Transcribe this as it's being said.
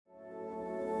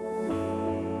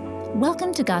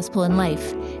Welcome to Gospel in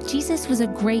Life. Jesus was a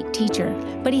great teacher,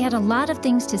 but he had a lot of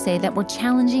things to say that were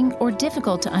challenging or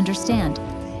difficult to understand.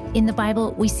 In the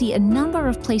Bible, we see a number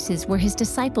of places where his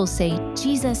disciples say,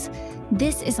 "Jesus,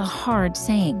 this is a hard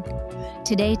saying."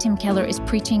 Today, Tim Keller is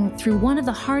preaching through one of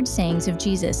the hard sayings of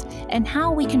Jesus and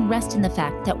how we can rest in the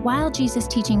fact that while Jesus'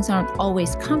 teachings aren't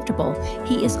always comfortable,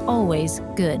 he is always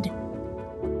good.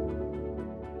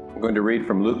 I'm going to read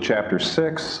from Luke chapter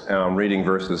 6, and I'm reading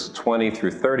verses 20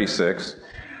 through 36.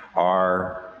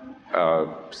 Our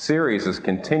series has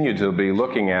continued to be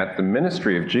looking at the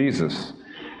ministry of Jesus,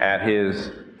 at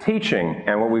his teaching,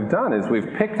 and what we've done is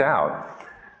we've picked out,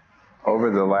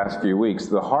 over the last few weeks,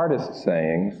 the hardest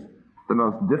sayings, the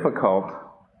most difficult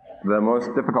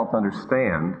to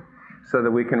understand, so that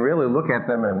we can really look at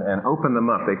them and open them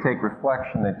up. They take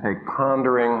reflection, they take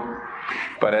pondering,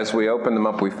 but as we open them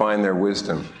up, we find their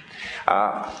wisdom.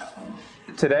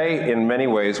 Today, in many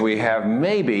ways, we have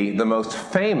maybe the most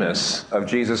famous of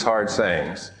Jesus' hard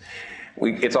sayings.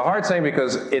 It's a hard saying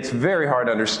because it's very hard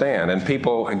to understand, and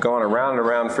people have gone around and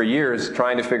around for years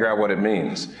trying to figure out what it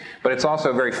means. But it's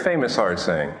also a very famous hard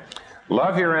saying.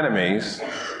 Love your enemies.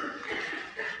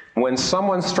 When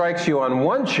someone strikes you on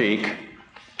one cheek,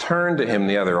 turn to him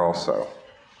the other also.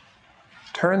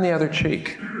 Turn the other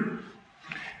cheek.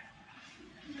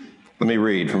 Let me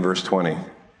read from verse 20.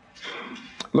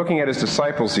 Looking at his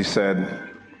disciples, he said,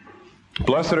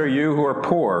 "Blessed are you who are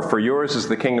poor, for yours is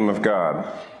the kingdom of God.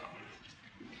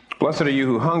 Blessed are you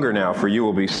who hunger now, for you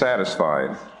will be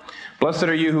satisfied. Blessed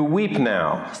are you who weep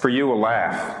now, for you will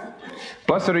laugh.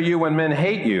 Blessed are you when men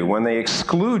hate you, when they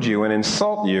exclude you and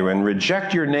insult you and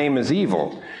reject your name as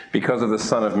evil because of the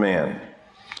Son of Man.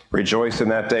 Rejoice in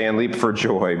that day and leap for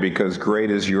joy, because great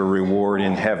is your reward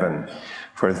in heaven.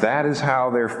 For that is how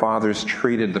their fathers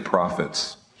treated the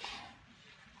prophets.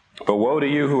 But woe to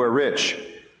you who are rich,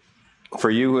 for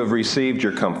you who have received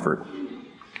your comfort.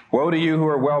 Woe to you who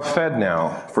are well fed now,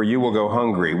 for you will go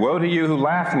hungry. Woe to you who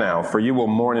laugh now, for you will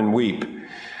mourn and weep.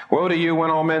 Woe to you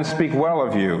when all men speak well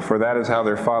of you, for that is how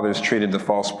their fathers treated the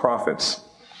false prophets.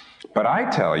 But I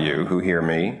tell you who hear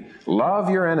me, love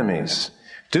your enemies.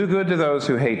 Do good to those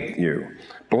who hate you.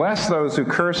 Bless those who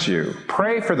curse you.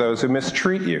 Pray for those who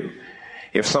mistreat you.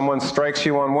 If someone strikes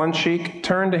you on one cheek,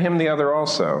 turn to him the other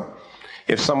also.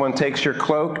 If someone takes your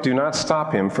cloak, do not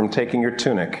stop him from taking your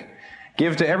tunic.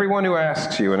 Give to everyone who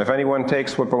asks you, and if anyone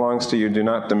takes what belongs to you, do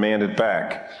not demand it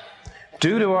back.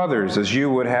 Do to others as you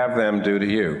would have them do to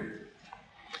you.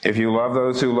 If you love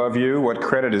those who love you, what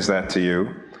credit is that to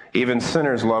you? Even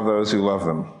sinners love those who love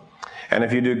them. And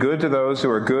if you do good to those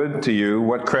who are good to you,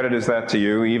 what credit is that to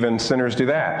you? Even sinners do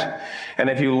that. And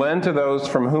if you lend to those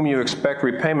from whom you expect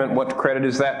repayment, what credit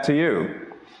is that to you?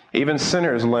 Even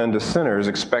sinners lend to sinners,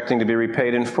 expecting to be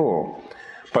repaid in full.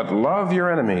 But love your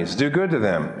enemies, do good to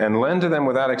them, and lend to them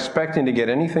without expecting to get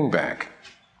anything back.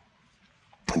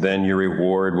 Then your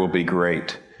reward will be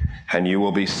great, and you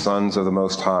will be sons of the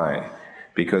Most High,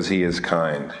 because he is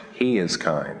kind. He is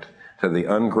kind to the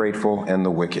ungrateful and the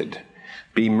wicked.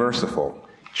 Be merciful,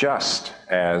 just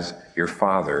as your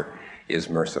Father is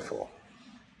merciful."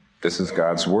 This is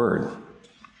God's word.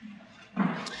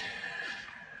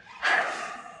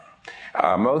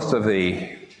 Most of the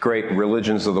great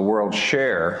religions of the world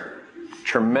share a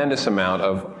tremendous amount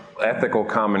of ethical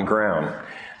common ground.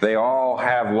 They all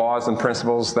have laws and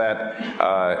principles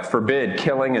that forbid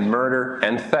killing and murder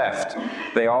and theft.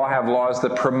 They all have laws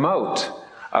that promote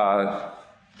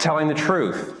telling the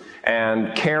truth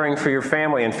and caring for your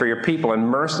family and for your people and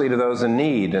mercy to those in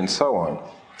need and so on.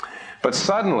 But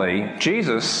suddenly,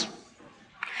 Jesus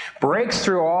breaks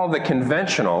through all the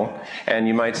conventional, and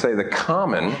you might say the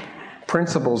common,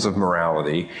 principles of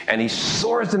morality, and he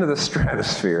soars into the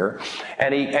stratosphere,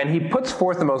 and he puts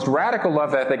forth the most radical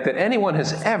love ethic that anyone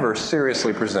has ever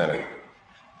seriously presented.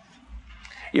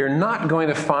 You're not going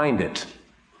to find it.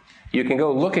 You can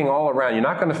go looking all around. You're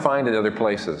not going to find it other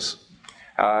places.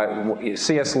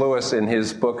 C.S. Lewis, in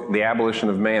his book, The Abolition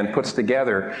of Man, puts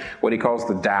together what he calls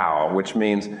the Tao, which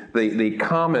means the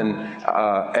common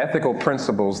ethical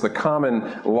principles, the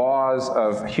common laws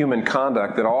of human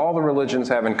conduct that all the religions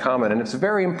have in common. And it's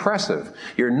very impressive.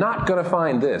 You're not going to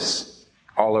find this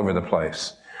all over the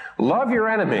place. Love your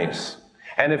enemies.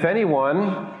 And if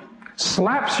anyone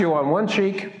slaps you on one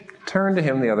cheek, turn to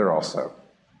him the other also.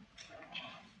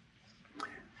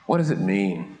 What does it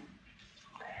mean?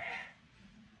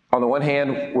 On the one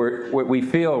hand, we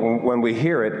feel when we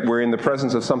hear it, we're in the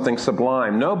presence of something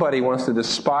sublime. Nobody wants to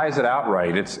despise it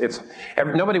outright.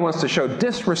 Nobody wants to show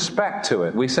disrespect to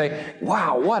it. We say,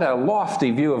 wow, what a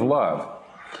lofty view of love.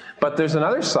 But there's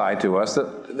another side to us that,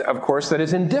 of course, that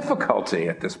is in difficulty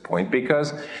at this point,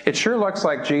 because it sure looks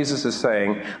like Jesus is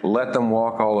saying, let them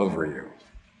walk all over you.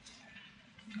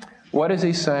 What is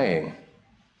he saying?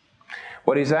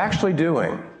 What he's actually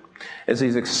doing is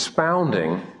he's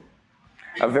expounding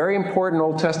a very important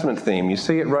Old Testament theme. You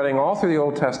see it running all through the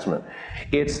Old Testament.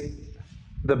 It's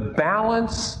the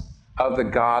balance of the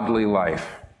godly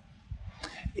life.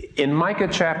 In Micah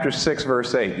chapter 6,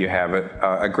 verse 8, you have it,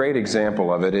 a great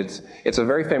example of it. It's a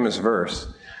very famous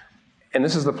verse. And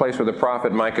this is the place where the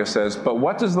prophet Micah says, "But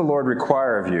what does the Lord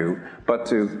require of you but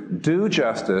to do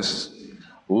justice,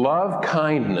 love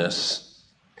kindness,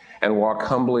 and walk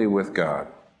humbly with God?"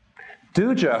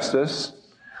 Do justice,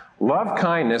 love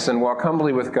kindness, and walk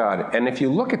humbly with God. And if you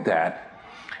look at that,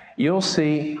 you'll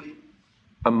see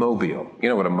a mobile. You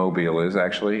know what a mobile is,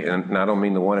 actually, and I don't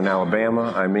mean the one in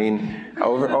Alabama. I mean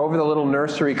over the little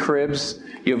nursery cribs,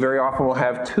 you very often will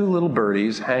have two little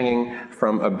birdies hanging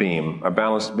from a beam, a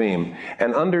balanced beam.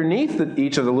 And underneath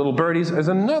each of the little birdies is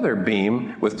another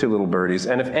beam with two little birdies.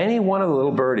 And if any one of the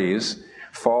little birdies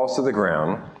falls to the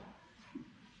ground,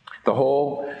 the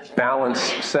whole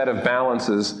set of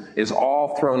balances is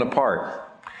all thrown apart.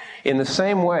 In the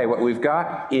same way, what we've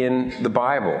got in the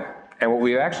Bible and what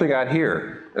we've actually got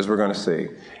here, as we're going to see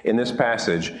in this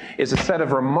passage, is a set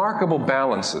of remarkable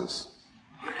balances.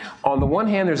 On the one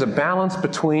hand, there's a balance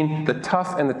between the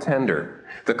tough and the tender,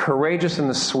 the courageous and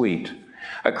the sweet.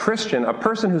 A Christian, a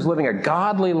person who's living a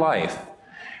godly life,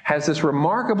 has this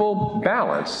remarkable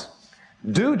balance.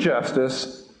 Do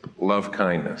justice, love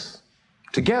kindness.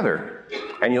 Together.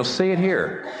 And you'll see it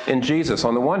here in Jesus.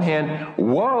 On the one hand,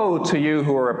 woe to you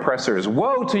who are oppressors.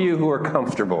 Woe to you who are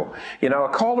comfortable. You know, a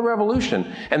call to revolution.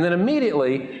 And then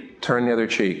immediately turn the other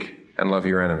cheek and love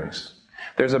your enemies.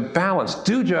 There's a balance.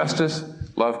 Do justice,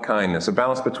 love kindness. A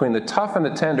balance between the tough and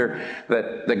the tender,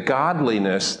 that the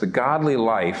godliness, the godly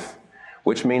life,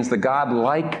 which means the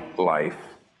God-like life,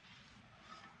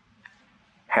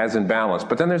 has in balance.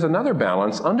 But then there's another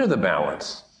balance under the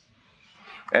balance.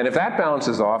 And if that balance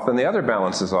is off, then the other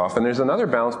balance is off. And there's another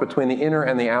balance between the inner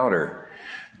and the outer.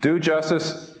 Do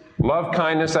justice, love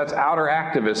kindness, that's outer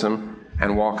activism,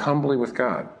 and walk humbly with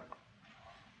God.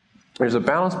 There's a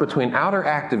balance between outer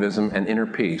activism and inner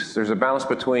peace. There's a balance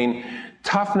between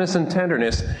toughness and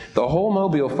tenderness. The whole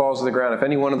mobile falls to the ground if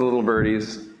any one of the little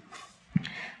birdies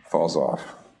falls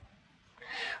off.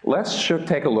 Let's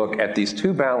take a look at these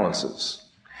two balances.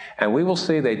 And we will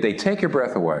see they take your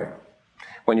breath away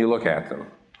when you look at them.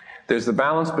 There's the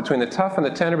balance between the tough and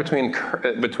the tender,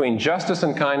 between justice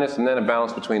and kindness, and then a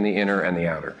balance between the inner and the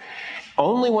outer.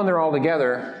 Only when they're all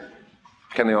together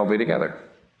can they all be together.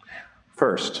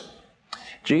 First,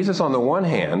 Jesus, on the one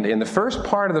hand, in the first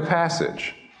part of the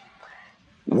passage,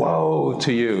 woe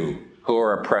to you who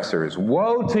are oppressors.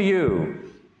 Woe to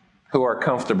you who are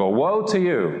comfortable. Woe to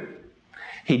you.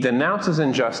 He denounces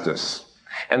injustice.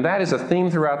 And that is a theme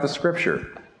throughout the Scripture.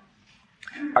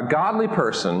 A godly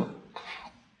person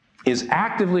is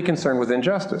actively concerned with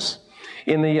injustice.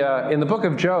 In the book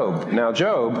of Job, now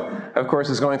Job, of course,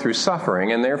 is going through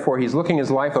suffering, and therefore he's looking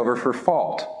his life over for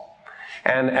fault.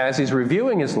 And as he's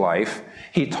reviewing his life,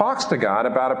 he talks to God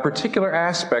about a particular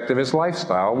aspect of his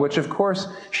lifestyle, which of course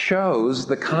shows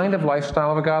the kind of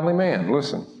lifestyle of a godly man.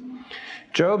 Listen.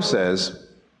 Job says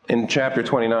in chapter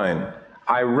 29,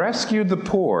 "I rescued the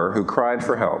poor who cried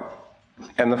for help,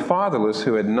 and the fatherless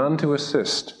who had none to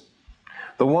assist.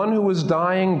 The one who was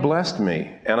dying blessed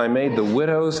me, and I made the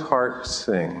widow's heart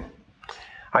sing.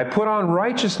 I put on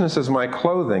righteousness as my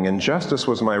clothing, and justice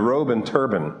was my robe and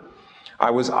turban.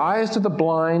 I was eyes to the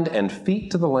blind and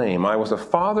feet to the lame. I was a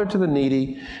father to the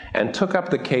needy and took up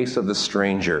the case of the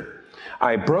stranger.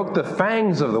 I broke the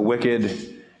fangs of the wicked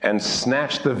and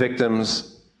snatched the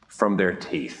victims from their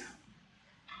teeth."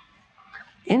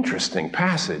 Interesting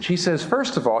passage. He says,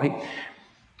 first of all, he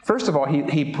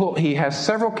has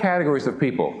several categories of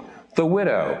people. The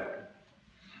widow,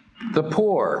 the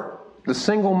poor, the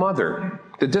single mother,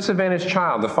 the disadvantaged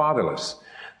child, the fatherless.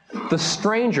 The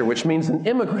stranger, which means an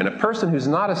immigrant, a person who's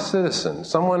not a citizen,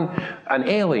 an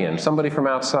alien, somebody from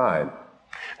outside.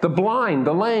 The blind,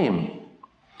 the lame.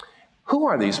 Who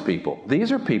are these people?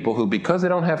 These are people who, because they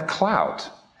don't have clout,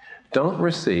 don't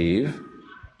receive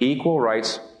equal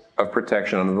rights of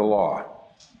protection under the law.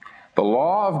 The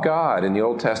law of God in the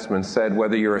Old Testament said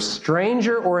whether you're a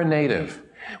stranger or a native,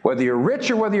 whether you're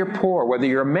rich or whether you're poor, whether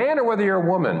you're a man or whether you're a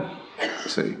woman,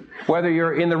 whether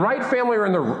you're in the right family or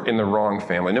in the wrong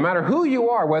family, no matter who you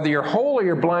are, whether you're whole or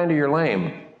you're blind or you're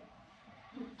lame,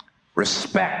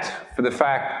 respect for the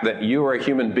fact that you are a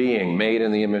human being made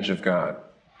in the image of God.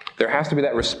 There has to be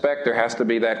that respect. There has to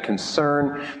be that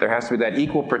concern. There has to be that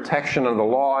equal protection of the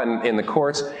law in the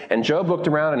courts. And Job looked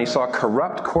around and he saw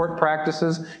corrupt court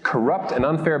practices, corrupt and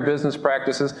unfair business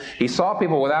practices. He saw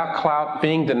people without clout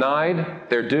being denied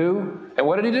their due. And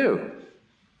what did he do?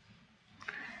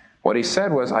 What he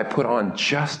said was, I put on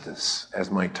justice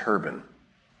as my turban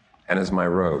and as my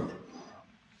robe.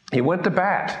 He went to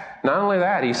bat. Not only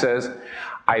that, he says,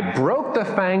 I broke the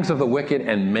fangs of the wicked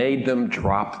and made them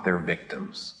drop their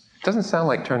victims. Doesn't sound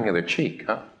like turning the other cheek,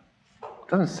 huh?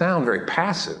 Doesn't sound very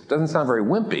passive. Doesn't sound very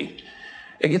wimpy.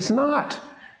 It's not.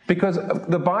 Because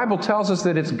the Bible tells us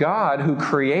that it's God who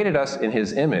created us in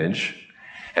his image.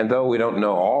 And though we don't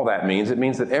know all that means, it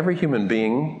means that every human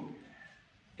being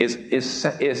there's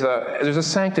a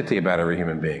sanctity about every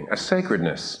human being, a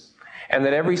sacredness. And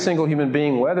that every single human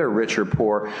being, whether rich or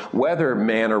poor, whether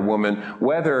man or woman,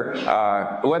 whether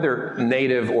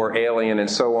native or alien and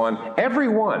so on,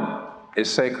 everyone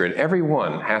is sacred.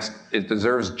 Everyone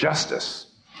deserves justice.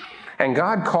 And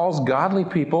God calls godly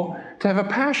people to have a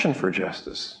passion for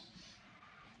justice.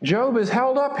 Job is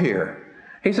held up here.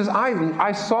 He says,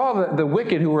 I saw the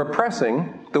wicked who were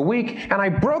oppressing the weak, and I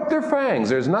broke their fangs.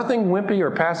 There's nothing wimpy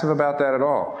or passive about that at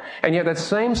all. And yet that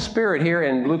same spirit here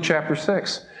in Luke chapter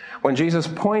 6, when Jesus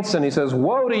points and he says,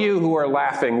 woe to you who are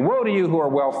laughing, woe to you who are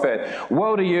well-fed,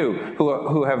 woe to you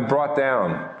who have brought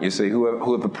down, you see,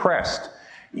 who have oppressed.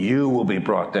 You will be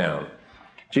brought down.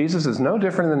 Jesus is no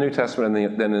different in the New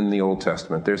Testament than in the Old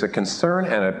Testament. There's a concern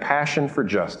and a passion for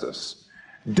justice.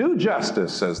 Do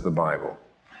justice, says the Bible.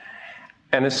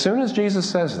 And as soon as Jesus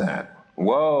says that,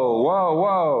 woe, woe,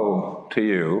 woe to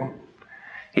you,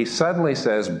 he suddenly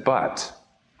says, but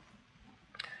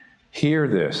hear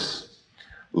this.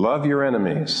 Love your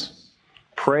enemies.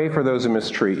 Pray for those who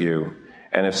mistreat you.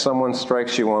 And if someone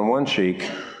strikes you on one cheek,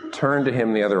 turn to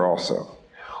him the other also.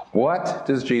 What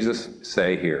does Jesus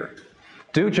say here?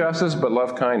 Do justice, but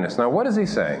love kindness. Now, what is he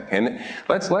saying? And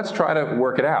let's try to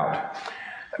work it out.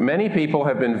 Many people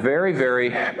have been very,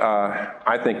 very,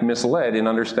 I think, misled in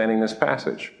understanding this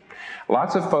passage.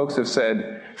 Lots of folks have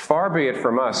said, far be it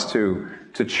from us to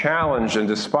challenge and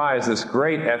despise this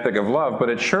great ethic of love, but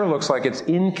it sure looks like it's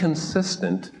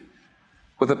inconsistent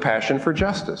with a passion for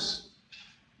justice.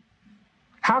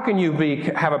 How can you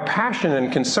have a passion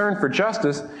and concern for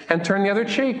justice and turn the other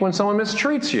cheek when someone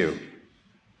mistreats you?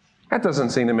 That doesn't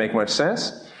seem to make much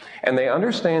sense. And they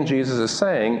understand Jesus is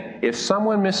saying, if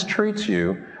someone mistreats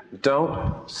you,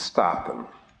 don't stop them.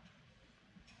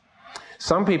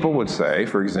 Some people would say,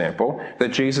 for example, that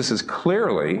Jesus is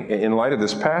clearly, in light of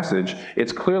this passage,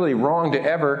 it's clearly wrong to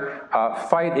ever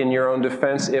fight in your own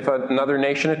defense if another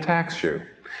nation attacks you.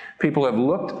 People have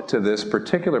looked to this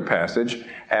particular passage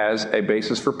as a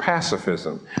basis for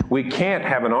pacifism. We can't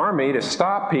have an army to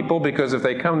stop people because if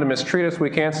they come to mistreat us, we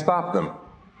can't stop them.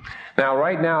 Now,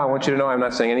 right now, I want you to know I'm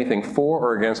not saying anything for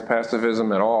or against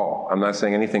pacifism at all. I'm not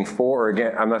saying anything for or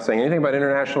against. I'm not saying anything about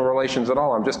international relations at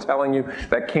all. I'm just telling you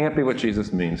that can't be what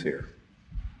Jesus means here.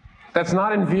 That's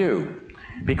not in view.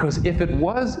 Because if it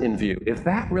was in view, if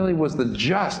that really was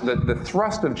the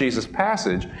thrust of Jesus'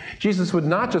 passage, Jesus would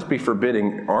not just be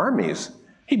forbidding armies,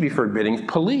 he'd be forbidding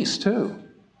police too.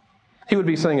 He would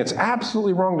be saying it's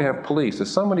absolutely wrong to have police. If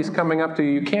somebody's coming up to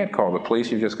you, you can't call the police,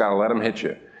 you've just got to let them hit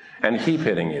you and keep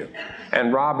hitting you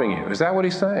and robbing you. Is that what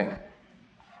he's saying?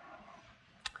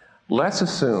 Let's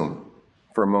assume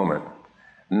for a moment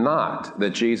not that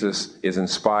Jesus is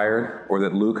inspired or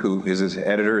that Luke, who is his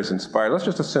editor, is inspired. Let's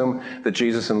just assume that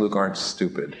Jesus and Luke aren't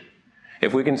stupid.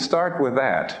 If we can start with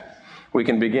that, we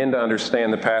can begin to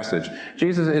understand the passage.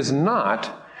 Jesus is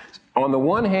not, on the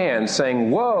one hand,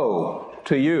 saying, woe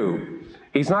to you.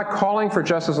 He's not calling for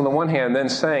justice on the one hand, then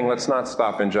saying, let's not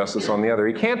stop injustice on the other.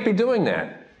 He can't be doing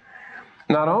that.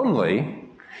 Not only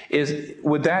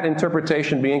would that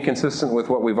interpretation be inconsistent with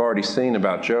what we've already seen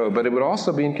about Job, but it would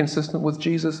also be inconsistent with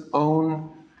Jesus' own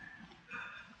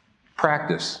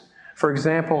practice. For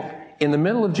example, in the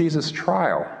middle of Jesus'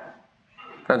 trial,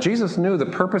 now Jesus knew the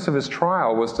purpose of his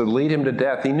trial was to lead him to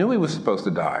death. He knew he was supposed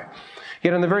to die.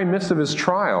 Yet in the very midst of his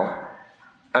trial,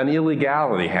 an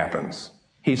illegality happens.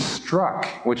 He's struck,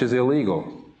 which is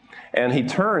illegal. And he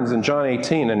turns in John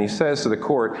 18 and he says to the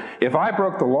court, if I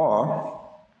broke the law,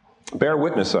 bear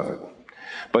witness of it.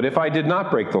 But if I did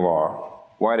not break the law,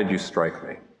 why did you strike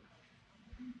me?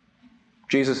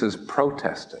 Jesus is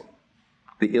protesting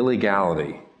the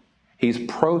illegality. He's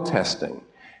protesting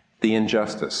the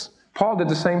injustice. Paul did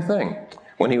the same thing.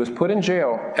 When he was put in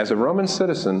jail as a Roman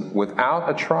citizen without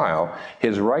a trial,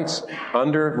 his rights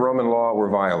under Roman law were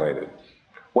violated.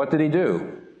 What did he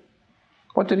do?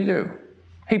 What did he do?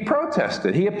 He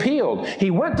protested. He appealed.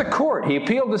 He went to court. He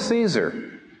appealed to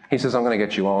Caesar. He says, I'm going to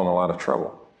get you all in a lot of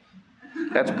trouble.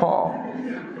 That's Paul.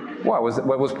 What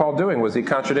was Paul doing? Was he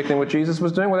contradicting what Jesus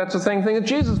was doing? Well, that's the same thing that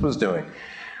Jesus was doing.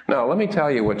 No, let me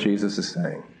tell you what Jesus is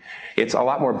saying. It's a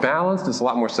lot more balanced. It's a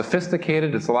lot more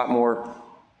sophisticated. It's a lot more,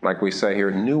 like we say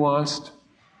here, nuanced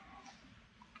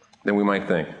than we might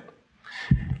think.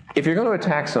 If you're going to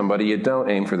attack somebody, you don't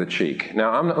aim for the cheek.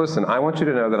 Now, listen, I want you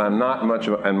to know that I'm not much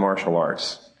in martial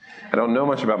arts. I don't know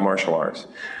much about martial arts.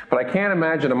 But I can't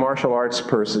imagine a martial arts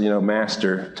person,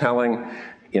 master, telling,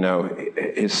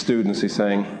 his students, he's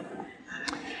saying,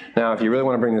 now, if you really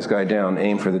want to bring this guy down,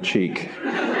 aim for the cheek.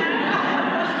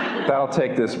 That'll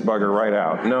take this bugger right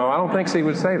out. No, I don't think he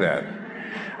would say that.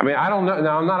 I mean, I don't know.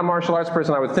 Now, I'm not a martial arts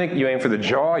person. I would think you aim for the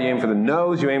jaw, you aim for the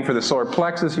nose, you aim for the solar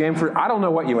plexus, I don't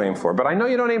know what you aim for, but I know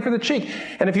you don't aim for the cheek.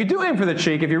 And if you do aim for the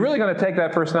cheek, if you're really going to take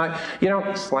that person out, you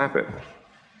don't slap it.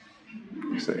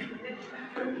 You see.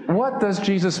 What does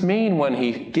Jesus mean when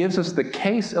he gives us the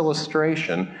case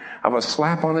illustration of a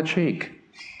slap on the cheek?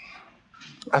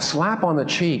 A slap on the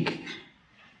cheek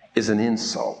is an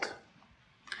insult.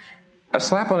 A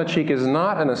slap on the cheek is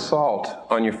not an assault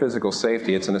on your physical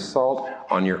safety. It's an assault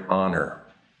on your honor.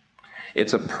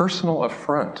 It's a personal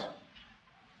affront.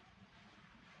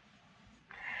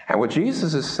 And what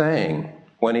Jesus is saying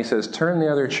when he says, turn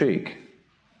the other cheek,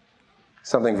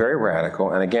 something very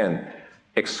radical, and again,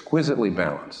 exquisitely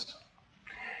balanced.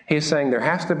 He's saying there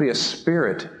has to be a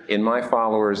spirit in my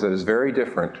followers that is very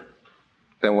different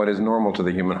than what is normal to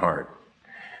the human heart.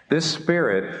 This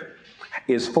spirit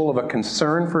is full of a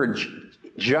concern for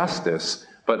justice,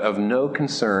 but of no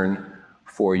concern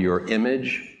for your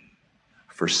image,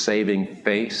 for saving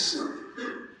face,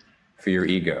 for your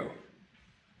ego.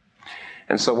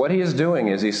 And so what he is doing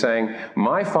is he's saying,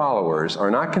 my followers are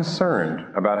not concerned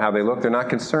about how they look. They're not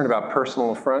concerned about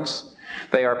personal affronts.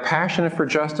 They are passionate for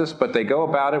justice, but they go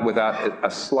about it without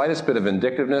a slightest bit of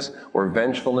vindictiveness or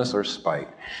vengefulness or spite.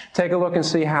 Take a look and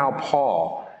see how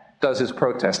Paul does his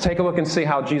protest. Take a look and see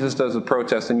how Jesus does the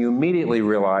protest, and you immediately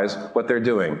realize what they're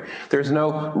doing. There's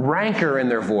no rancor in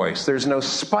their voice. There's no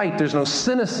spite. There's no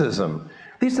cynicism.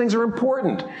 These things are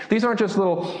important. These aren't just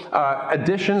little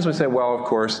additions. We say, well, of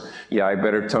course, I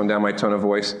better tone down my tone of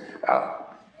voice.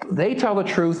 They tell the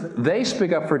truth. They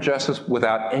speak up for justice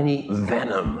without any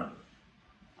venom.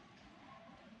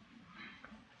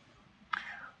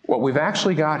 What we've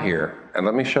actually got here, and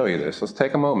let me show you this. Let's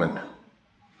take a moment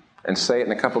and say it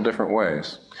in a couple different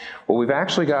ways. What we've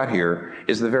actually got here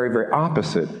is the very, very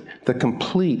opposite, the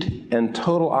complete and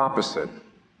total opposite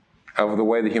of the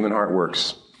way the human heart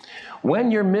works. When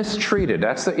you're mistreated,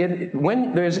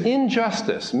 when there's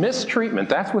injustice, mistreatment,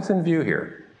 that's what's in view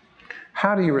here.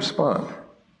 How do you respond?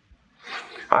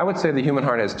 I would say the human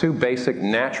heart has two basic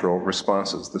natural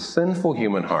responses. The sinful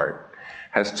human heart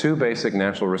has two basic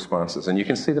natural responses, and you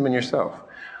can see them in yourself.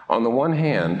 On the one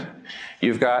hand,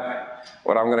 you've got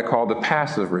what I'm going to call the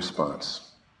passive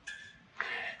response.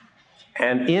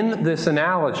 And in this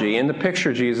analogy, in the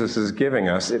picture Jesus is giving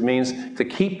us, it means to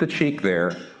keep the cheek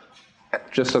there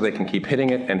just so they can keep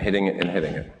hitting it and hitting it and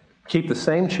hitting it. Keep the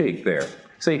same cheek there.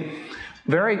 See,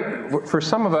 for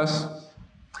some of us,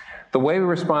 the way we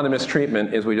respond to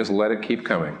mistreatment is we just let it keep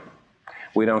coming.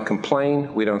 We don't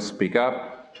complain, we don't speak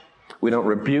up, we don't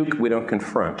rebuke, we don't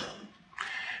confront.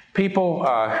 People,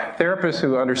 therapists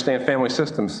who understand family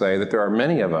systems say that there are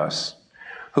many of us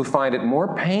who find it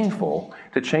more painful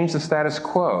to change the status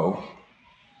quo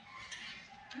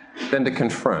than to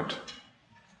confront.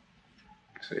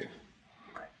 See?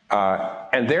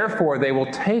 And therefore, we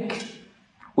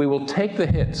will take the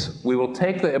hits, we will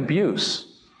take the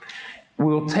abuse, we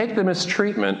will take the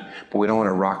mistreatment, but we don't want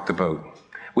to rock the boat.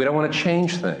 We don't want to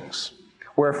change things.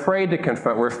 We're afraid to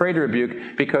confront, we're afraid to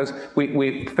rebuke because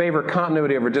we favor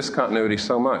continuity over discontinuity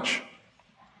so much.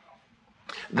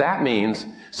 That means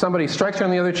somebody strikes you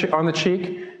on the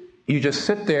cheek, you just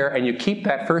sit there and you keep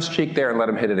that first cheek there and let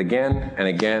them hit it again and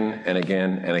again and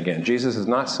again and again. Jesus is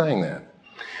not saying that.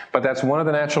 But that's one of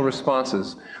the natural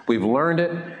responses. We've learned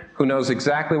it. Who knows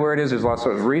exactly where it is? There's lots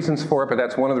of reasons for it, but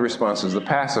that's one of the responses, the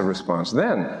passive response.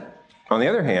 Then, on the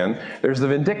other hand, there's the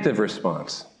vindictive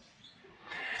response.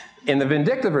 In the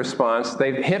vindictive response,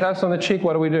 they hit us on the cheek,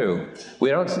 what do?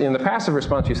 In the passive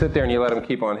response, you sit there and you let them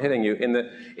keep on hitting you. In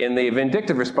the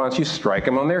vindictive response, you strike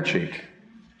them on their cheek.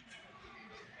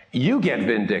 You get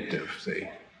vindictive, see.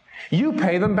 You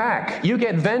pay them back. You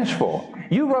get vengeful.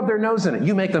 You rub their nose in it.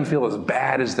 You make them feel as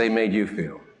bad as they made you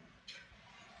feel.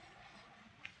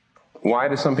 Why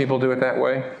do some people do it that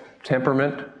way?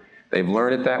 Temperament. They've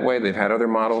learned it that way. They've had other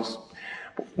models.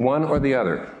 One or the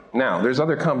other. Now, there's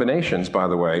other combinations, by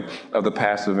the way, of the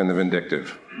passive and the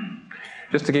vindictive.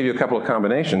 Just to give you a couple of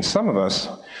combinations, some of us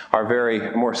are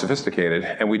very more sophisticated,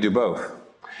 and we do both.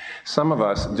 Some of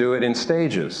us do it in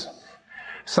stages.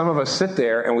 Some of us sit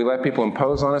there and we let people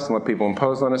impose on us and let people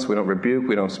impose on us. We don't rebuke,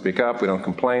 we don't speak up, we don't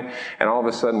complain, and all of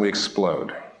a sudden we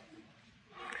explode.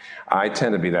 I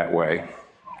tend to be that way.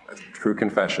 True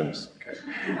confessions.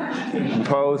 Okay.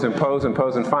 Impose, and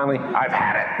finally, I've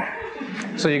had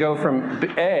it. So you go from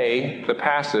A, the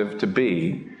passive, to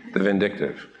B, the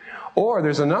vindictive. Or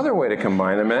there's another way to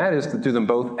combine them, and that is to do them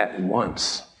both at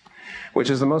once, which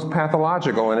is the most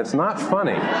pathological, and it's not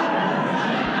funny.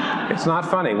 It's not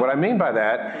funny. What I mean by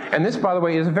that, and this, by the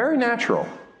way, is very natural.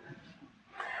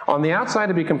 On the outside,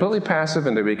 to be completely passive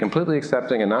and to be completely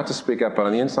accepting and not to speak up, but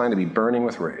on the inside, to be burning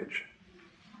with rage.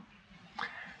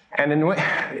 And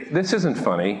this isn't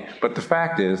funny, but the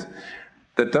fact is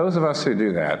that those of us who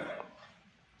do that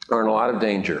are in a lot of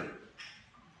danger.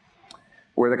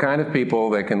 We're the kind of people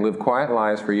that can live quiet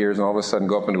lives for years and all of a sudden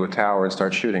go up into a tower and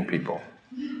start shooting people.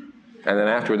 And then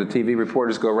afterward, the TV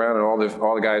reporters go around and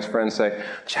all the guy's friends say,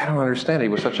 "I don't understand, he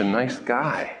was such a nice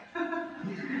guy."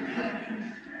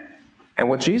 And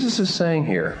what Jesus is saying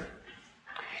here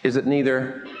is that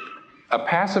neither a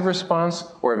passive response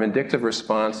or a vindictive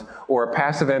response or a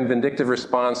passive and vindictive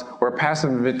response or a passive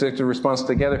and vindictive response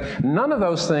together, none of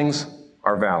those things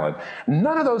are valid.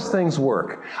 None of those things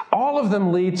work. All of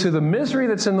them lead to the misery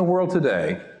that's in the world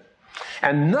today,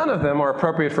 and none of them are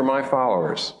appropriate for my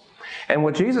followers. And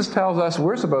what Jesus tells us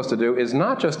we're supposed to do is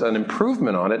not just an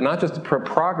improvement on it, not just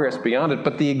progress beyond it,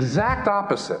 but the exact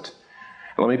opposite.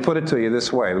 Let me put it to you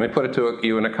this way. Let me put it to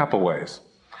you in a couple ways.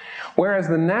 Whereas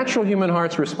the natural human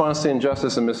heart's response to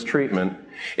injustice and mistreatment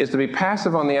is to be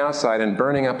passive on the outside and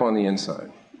burning up on the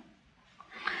inside,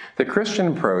 the Christian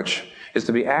approach is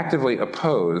to be actively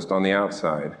opposed on the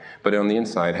outside, but on the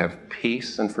inside have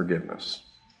peace and forgiveness.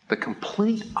 The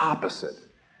complete opposite.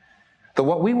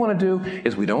 What we want to do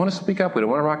is we don't want to speak up, we don't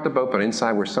want to rock the boat, but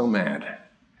inside we're so mad.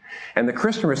 And the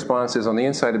Christian response is on the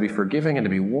inside to be forgiving and to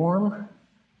be warm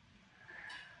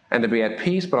and to be at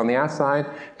peace, but on the outside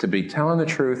to be telling the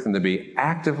truth and to be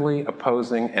actively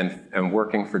opposing and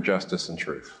working for justice and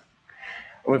truth.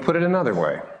 Let me put it another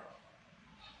way.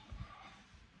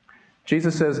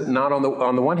 Jesus says, not on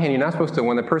the one hand, you're not supposed to,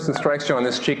 when the person strikes you on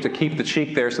this cheek, to keep the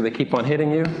cheek there so they keep on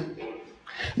hitting you.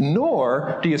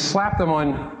 Nor do you slap them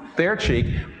on their cheek,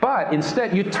 but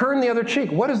instead you turn the other cheek.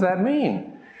 What does that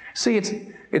mean? See,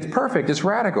 it's perfect. It's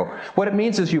radical. What it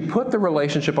means is you put the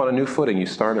relationship on a new footing. You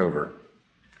start over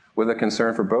with a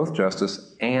concern for both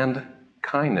justice and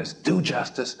kindness. Do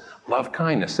justice, love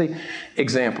kindness. See,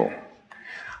 example.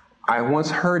 I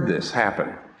once heard this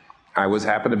happen. I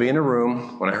happened to be in a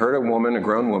room when I heard a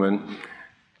grown woman,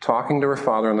 talking to her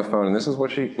father on the phone, and this is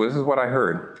what I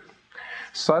heard.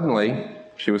 Suddenly,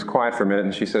 she was quiet for a minute,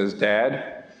 and she says,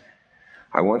 "Dad,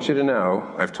 I want you to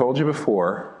know, I've told you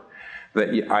before, that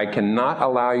I cannot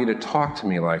allow you to talk to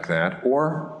me like that,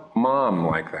 or Mom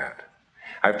like that.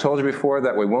 I've told you before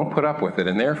that we won't put up with it,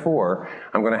 and therefore,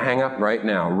 I'm going to hang up right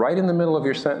now, right in the middle of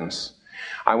your sentence.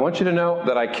 I want you to know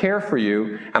that I care for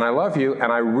you, and I love you,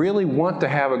 and I really want to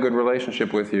have a good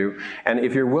relationship with you, and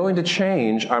if you're willing to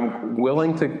change, I'm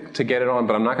willing to get it on,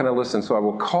 but I'm not going to listen, so I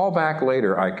will call back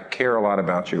later. I care a lot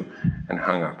about you," and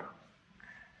hung up.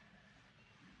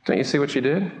 Don't you see what she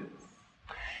did?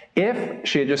 If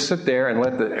she had just sit there and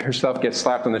let herself get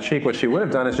slapped on the cheek, what she would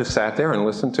have done is just sat there and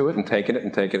listened to it and taken it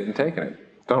and taken it and taken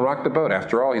it. Don't rock the boat.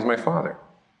 After all, he's my father.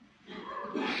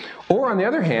 Or on the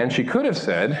other hand, she could have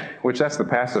said, which that's the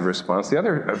passive response, the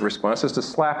other response is to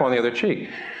slap on the other cheek.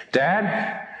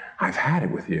 "Dad, I've had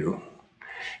it with you.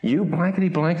 You blankety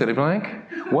blankety blank.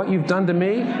 What you've done to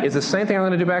me is the same thing I'm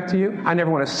going to do back to you. I never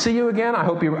want to see you again.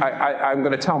 I'm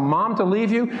going to tell Mom to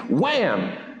leave you."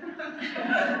 Wham!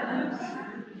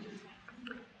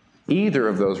 Either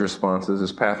of those responses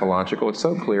is pathological. It's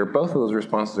so clear. Both of those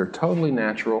responses are totally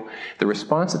natural. The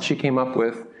response that she came up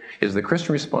with is the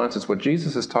Christian response. It's what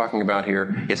Jesus is talking about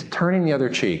here. It's turning the other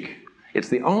cheek. It's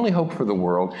the only hope for the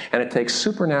world, and it takes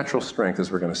supernatural strength,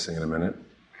 as we're going to see in a minute.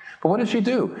 But what did she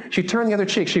do? She turned the other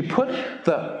cheek. She put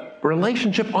the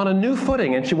relationship on a new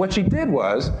footing. And what she did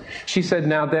was, she said,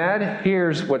 "Now, Dad,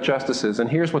 here's what justice is, and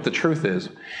here's what the truth is.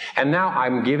 And now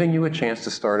I'm giving you a chance to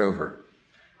start over."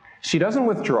 She doesn't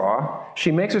withdraw.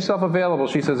 She makes herself available.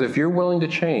 She says, "If you're willing to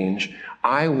change,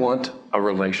 I want a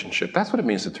relationship." That's what it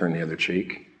means to turn the other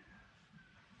cheek.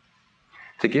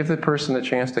 To give the person a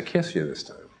chance to kiss you this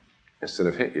time, instead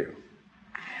of hit you.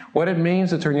 What it means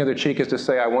to turn the other cheek is to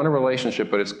say, I want a relationship,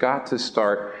 but it's got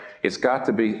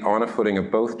to be on a footing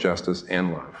of both justice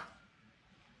and love.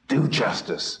 Do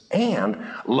justice and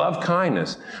love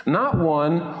kindness. Not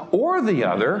one or the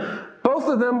other, both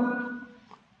of them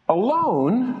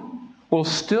alone will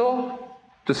still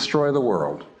destroy the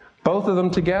world. Both of them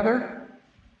together?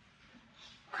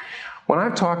 When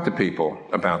I've talked to people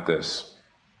about this,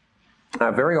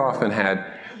 I've very often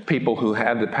had people who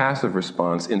had the passive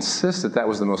response insist that that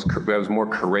was more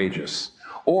courageous,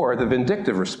 or the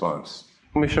vindictive response.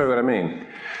 Let me show you what I mean.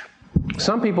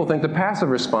 Some people think the passive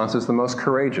response is the most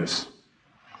courageous.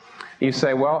 You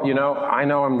say, well, I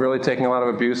know I'm really taking a lot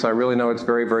of abuse. I really know it's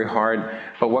very, very hard,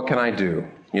 but what can I do?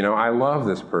 I love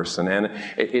this person, and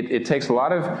it takes a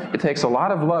lot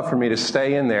of love for me to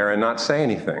stay in there and not say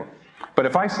anything. But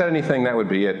if I said anything, that would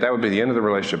be it. That would be the end of the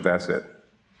relationship. That's it.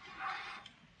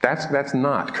 That's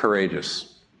not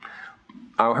courageous.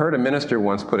 I heard a minister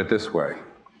once put it this way.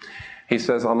 He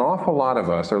says, an awful lot of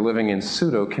us are living in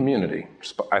pseudo-community.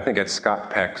 I think that's Scott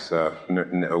Peck's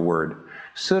word.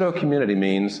 Pseudo-community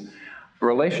means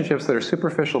relationships that are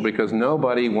superficial because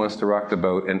nobody wants to rock the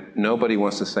boat and nobody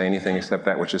wants to say anything except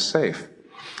that which is safe.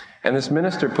 And this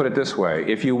minister put it this way: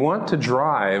 if you want to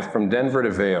drive from Denver to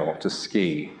Vail to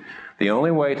ski, the only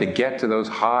way to get to those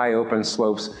high open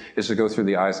slopes is to go through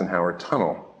the Eisenhower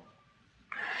Tunnel.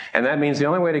 And that means the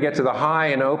only way to get to the high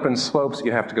and open slopes,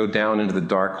 you have to go down into the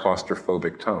dark,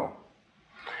 claustrophobic tunnel.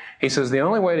 He says the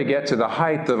only way to get to the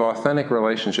height of authentic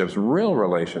relationships, real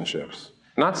relationships,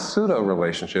 not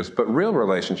pseudo-relationships, but real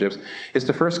relationships, is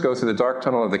to first go through the dark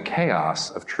tunnel of the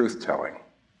chaos of truth-telling.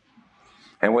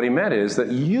 And what he meant is that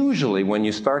usually when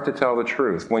you start to tell the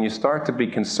truth, when you start to be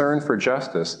concerned for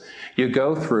justice, you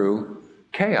go through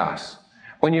chaos.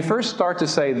 When you first start to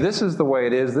say, this is the way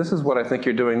it is, this is what I think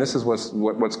you're doing, this is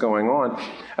what's going on,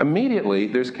 immediately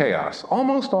there's chaos,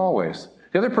 almost always.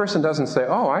 The other person doesn't say,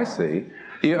 oh, I see.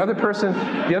 Listen,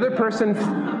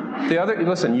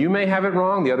 you may have it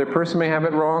wrong, the other person may have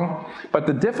it wrong, but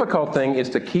the difficult thing is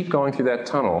to keep going through that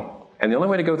tunnel. And the only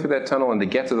way to go through that tunnel and to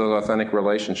get to those authentic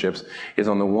relationships is,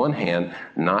 on the one hand,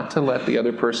 not to let the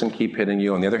other person keep hitting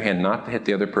you, on the other hand, not to hit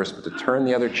the other person, but to turn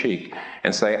the other cheek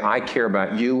and say, I care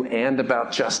about you and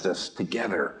about justice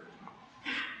together.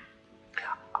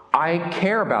 I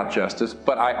care about justice,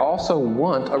 but I also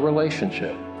want a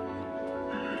relationship.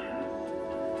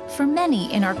 For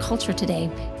many in our culture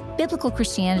today, biblical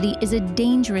Christianity is a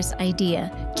dangerous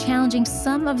idea, challenging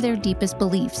some of their deepest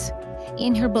beliefs.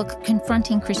 In her book,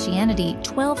 Confronting Christianity,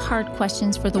 12 Hard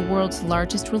Questions for the World's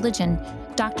Largest Religion,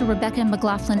 Dr. Rebecca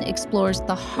McLaughlin explores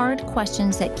the hard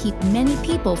questions that keep many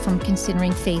people from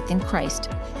considering faith in Christ,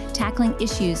 tackling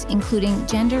issues including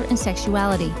gender and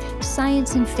sexuality,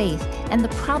 science and faith, and the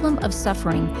problem of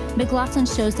suffering. McLaughlin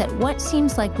shows that what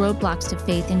seems like roadblocks to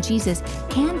faith in Jesus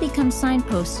can become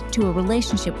signposts to a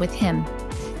relationship with Him.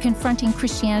 Confronting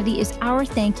Christianity is our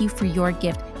thank you for your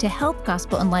gift to help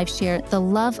Gospel in Life share the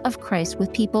love of Christ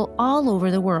with people all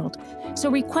over the world. So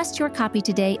request your copy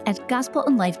today at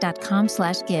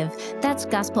gospelinlife.com/give. That's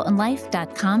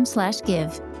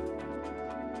gospelinlife.com/give.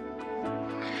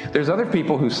 There's other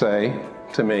people who say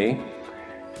to me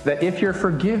that if you're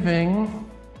forgiving,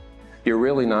 you're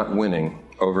really not winning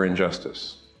over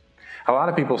injustice. A lot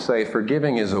of people say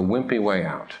forgiving is a wimpy way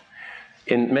out.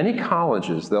 In many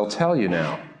colleges, they'll tell you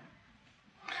now,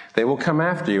 they will come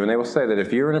after you and they will say that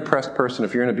if you're an oppressed person,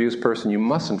 if you're an abused person, you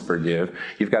mustn't forgive.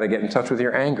 You've got to get in touch with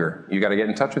your anger. You've got to get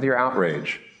in touch with your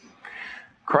outrage.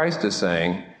 Christ is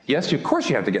saying, yes, of course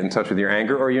you have to get in touch with your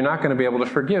anger or you're not going to be able to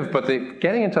forgive, but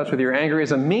getting in touch with your anger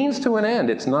is a means to an end.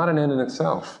 It's not an end in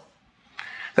itself.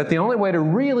 That the only way to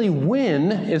really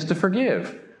win is to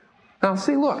forgive. Now,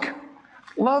 see, look,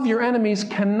 love your enemies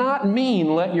cannot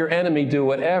mean let your enemy do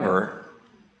whatever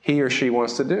he or she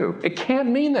wants to do. It can't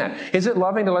mean that. Is it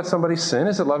loving to let somebody sin?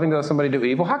 Is it loving to let somebody do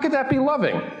evil? How could that be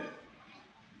loving?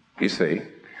 You see,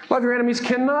 love your enemies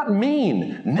cannot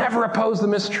mean never oppose the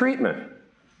mistreatment.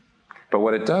 But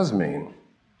what it does mean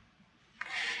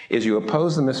is you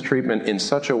oppose the mistreatment in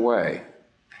such a way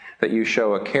that you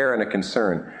show a care and a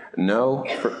concern, no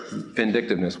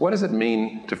vindictiveness. What does it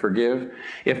mean to forgive?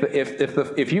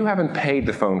 If you haven't paid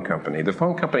the phone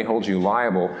company holds you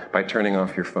liable by turning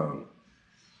off your phone.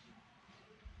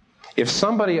 If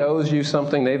somebody owes you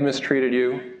something, they've mistreated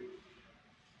you,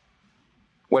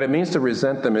 what it means to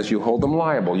resent them is you hold them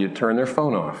liable. You turn their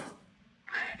phone off.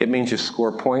 It means you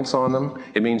score points on them.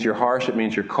 It means you're harsh. It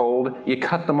means you're cold. You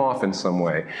cut them off in some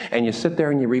way. And you sit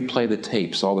there and you replay the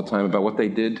tapes all the time about what they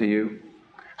did to you,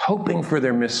 hoping for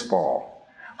their misfall,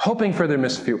 hoping for their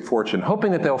misfortune,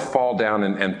 hoping that they'll fall down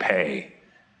and pay.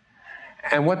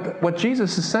 And what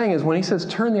Jesus is saying is when he says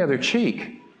turn the other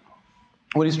cheek,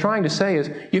 what he's trying to say is,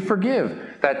 you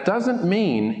forgive. That doesn't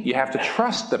mean you have to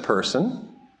trust the person.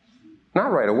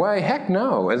 Not right away. Heck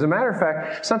no. As a matter of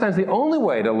fact, sometimes the only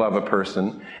way to love a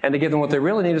person and to give them what they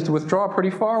really need is to withdraw pretty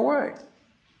far away.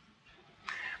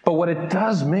 But what it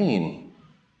does mean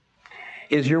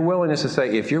is your willingness to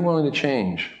say, if you're willing to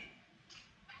change,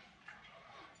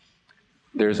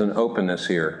 there's an openness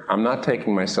here. I'm not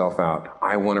taking myself out.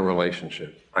 I want a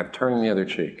relationship. I'm turning the other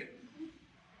cheek.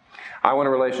 I want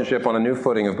a relationship on a new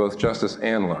footing of both justice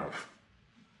and love.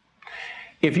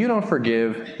 If you don't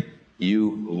forgive,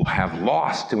 you have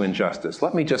lost to injustice.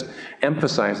 Let me just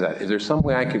emphasize that. Is there some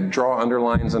way I could draw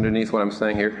underlines underneath what I'm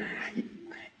saying here?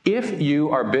 If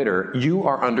you are bitter, you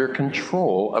are under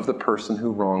control of the person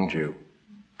who wronged you.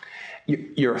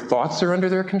 Your thoughts are under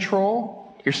their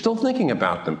control. You're still thinking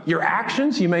about them. Your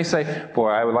actions, you may say, boy,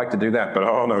 I would like to do that, but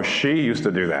oh no, she used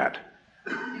to do that.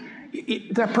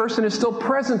 That person is still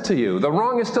present to you. The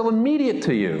wrong is still immediate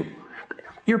to you.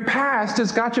 Your past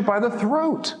has got you by the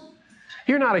throat.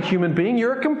 You're not a human being.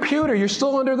 You're a computer. You're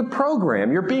still under the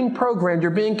program. You're being programmed.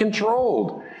 You're being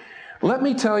controlled. Let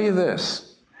me tell you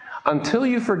this. Until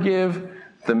you forgive,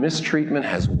 the mistreatment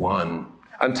has won.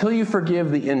 Until you forgive,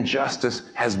 the injustice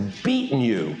has beaten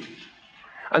you.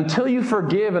 Until you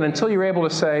forgive and until you're able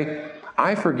to say,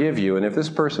 I forgive you, and if this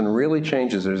person really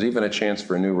changes, there's even a chance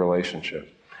for a new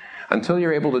relationship. Until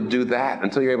you're able to do that,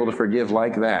 until you're able to forgive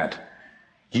like that,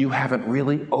 you haven't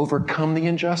really overcome the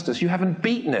injustice. You haven't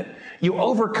beaten it. You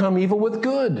overcome evil with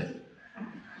good.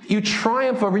 You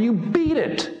triumph over, you beat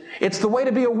it. It's the way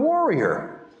to be a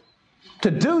warrior.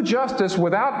 To do justice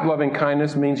without loving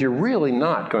kindness means you're really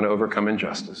not going to overcome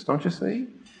injustice. Don't you see?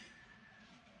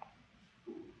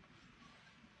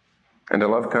 And to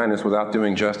love kindness without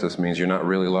doing justice means you're not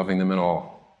really loving them at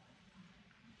all.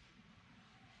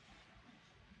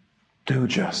 Do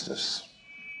justice.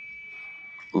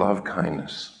 Love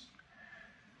kindness.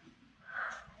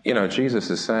 You know, Jesus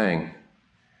is saying,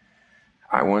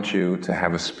 I want you to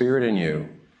have a spirit in you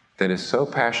that is so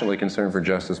passionately concerned for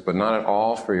justice, but not at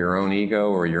all for your own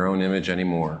ego or your own image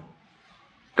anymore.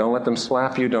 Don't let them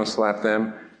slap you. Don't slap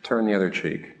them. Turn the other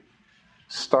cheek.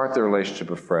 Start the relationship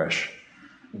afresh.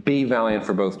 Be valiant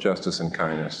for both justice and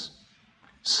kindness.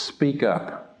 Speak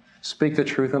up. Speak the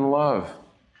truth in love.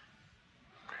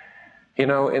 You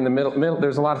know, in the middle,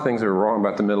 there's a lot of things that are wrong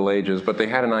about the Middle Ages, but they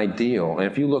had an ideal. And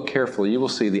if you look carefully, you will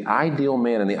see the ideal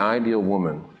man and the ideal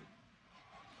woman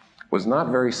was not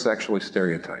very sexually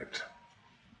stereotyped.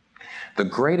 The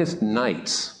greatest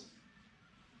knights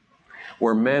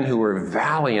were men who were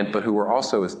valiant, but who were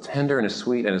also as tender and as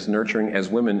sweet and as nurturing as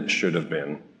women should have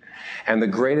been. And the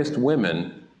greatest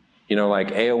women, you know, like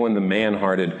Eowyn the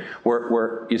man-hearted,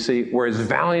 were as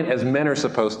valiant as men are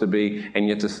supposed to be, and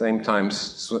yet at the same time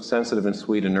sensitive and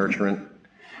sweet and nurturing.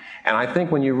 And I think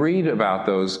when you read about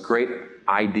those great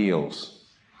ideals,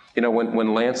 you know,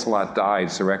 when Lancelot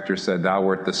died, Sir Ector said, thou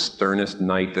wert the sternest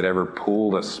knight that ever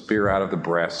pulled a spear out of the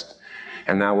breast,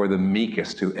 and thou were the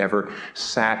meekest who ever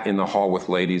sat in the hall with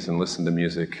ladies and listened to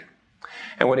music.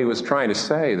 And what he was trying to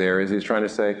say there is he's trying to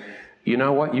say, you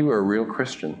know what? You are a real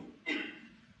Christian.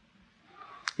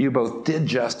 You both did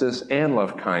justice and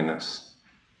loved kindness.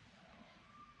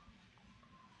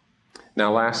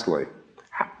 Now, lastly,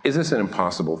 is this an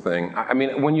impossible thing? I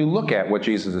mean, when you look at what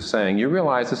Jesus is saying, you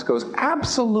realize this goes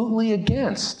absolutely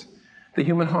against the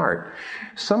human heart.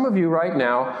 Some of you right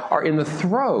now are in the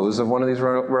throes of one of these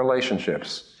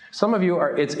relationships. Some of you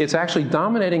are, it's actually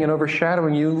dominating and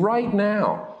overshadowing you right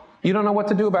now. You don't know what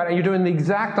to do about it. You're doing the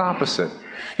exact opposite.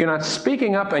 You're not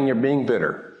speaking up and you're being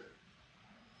bitter.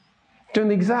 Doing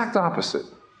the exact opposite.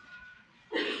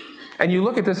 And you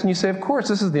look at this and you say, of course,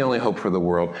 this is the only hope for the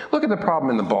world. Look at the problem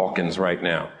in the Balkans right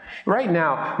now. Right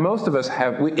now, most of us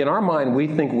in our mind, we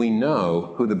think we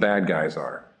know who the bad guys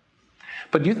are.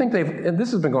 But do you think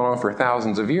this has been going on for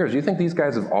thousands of years. Do you think these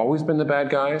guys have always been the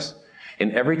bad guys?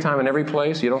 In every time and every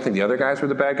place? You don't think the other guys were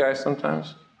the bad guys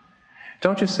sometimes?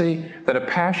 Don't you see that a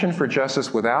passion for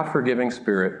justice without forgiving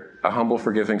spirit, a humble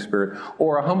forgiving spirit,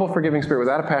 or a humble forgiving spirit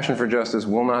without a passion for justice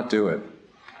will not do it?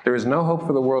 There is no hope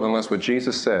for the world unless what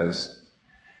Jesus says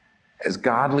as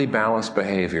godly balanced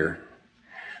behavior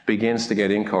begins to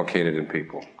get inculcated in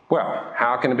people. Well,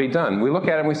 how can it be done? We look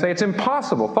at it and we say it's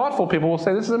impossible. Thoughtful people will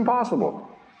say this is impossible.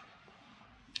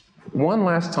 One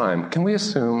last time, can we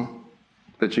assume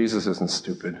that Jesus isn't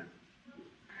stupid?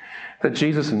 That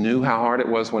Jesus knew how hard it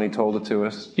was when he told it to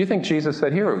us? Do you think Jesus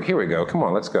said, here we go, come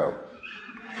on, let's go?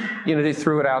 You know, they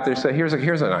threw it out there, said, here's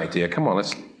an idea, come on,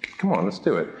 let's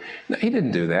do it. No, he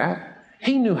didn't do that.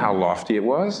 He knew how lofty it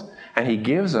was, and he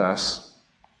gives us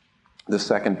the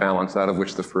second balance out of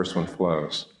which the first one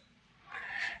flows.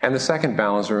 And the second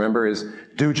balance, remember, is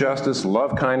do justice,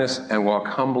 love kindness, and walk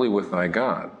humbly with thy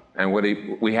God. And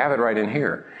we have it right in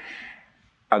here.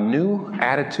 a new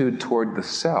attitude toward the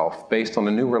self based on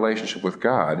a new relationship with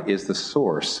God is the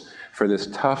source for this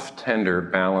tough, tender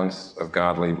balance of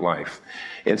godly life.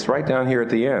 It's right down here at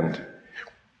the end.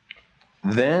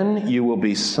 Then you will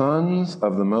be sons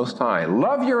of the Most High.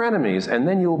 Love your enemies, and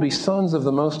then you will be sons of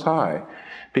the Most High,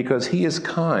 because he is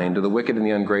kind to the wicked and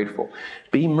the ungrateful.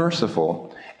 Be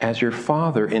merciful as your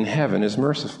Father in heaven is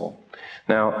merciful.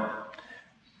 Now,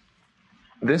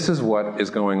 this is what is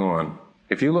going on.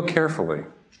 If you look carefully,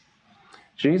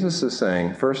 Jesus is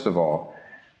saying, first of all,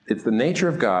 it's the nature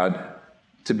of God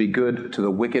to be good to the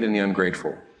wicked and the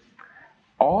ungrateful.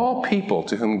 All people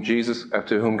to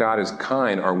whom God is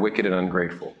kind are wicked and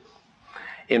ungrateful.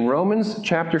 In Romans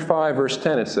chapter 5, verse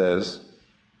 10, it says,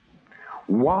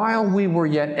 while we were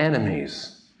yet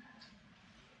enemies,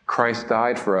 Christ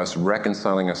died for us,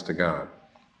 reconciling us to God.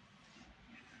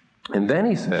 And then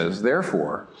he says,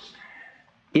 therefore,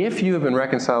 if you have been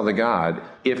reconciled to God,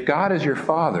 if God is your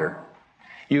Father,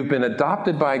 you've been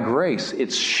adopted by grace.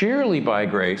 It's sheerly by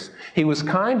grace. He was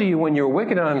kind to you when you were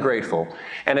wicked and ungrateful.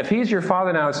 And if he's your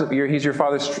Father now, he's your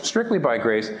Father strictly by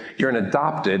grace, you're an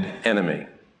adopted enemy.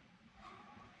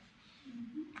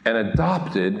 An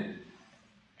adopted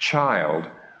child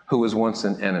who was once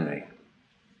an enemy.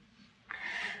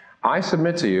 I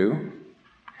submit to you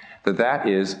that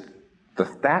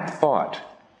that thought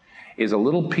is a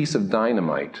little piece of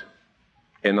dynamite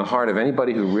in the heart of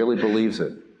anybody who really believes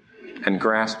it and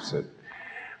grasps it.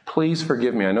 Please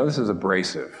forgive me. I know this is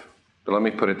abrasive, but let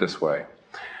me put it this way.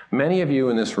 Many of you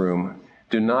in this room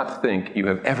do not think you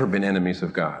have ever been enemies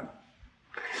of God.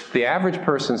 The average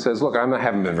person says, look,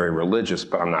 haven't been very religious,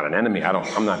 but I'm not an enemy.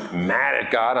 I'm not mad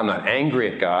at God. I'm not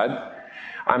angry at God.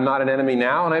 I'm not an enemy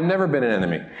now, and I've never been an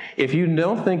enemy. If you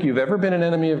don't think you've ever been an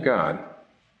enemy of God,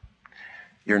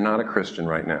 you're not a Christian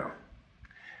right now.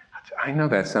 I know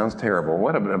that sounds terrible.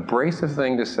 What an abrasive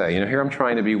thing to say. Here I'm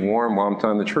trying to be warm while I'm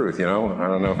telling the truth, I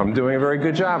don't know if I'm doing a very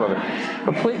good job of it.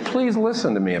 But please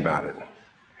listen to me about it.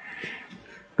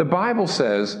 The Bible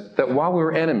says that while we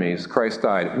were enemies, Christ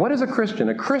died. What is a Christian?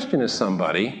 A Christian is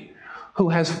somebody who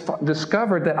has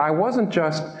discovered that I wasn't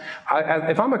just...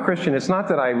 if I'm a Christian, it's not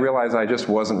that I realized I just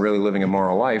wasn't really living a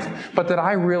moral life, but that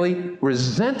I really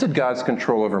resented God's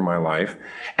control over my life.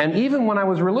 And even when I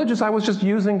was religious, I was just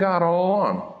using God all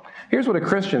along. Here's what a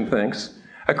Christian thinks.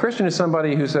 A Christian is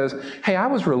somebody who says, hey, I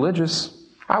was religious,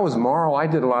 I was moral, I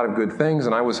did a lot of good things,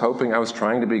 and I was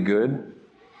trying to be good.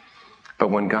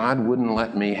 But when God wouldn't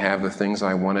let me have the things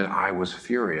I wanted, I was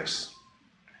furious.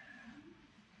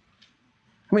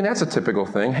 That's a typical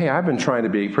thing. Hey, I've been trying to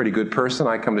be a pretty good person.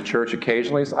 I come to church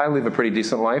occasionally. I live a pretty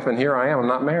decent life, and here I am. I'm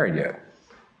not married yet.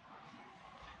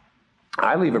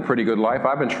 I live a pretty good life.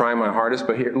 I've been trying my hardest,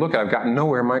 but here, look, I've gotten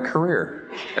nowhere in my career.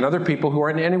 And other people who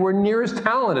aren't anywhere near as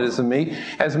talented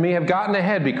as me have gotten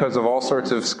ahead because of all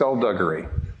sorts of skullduggery.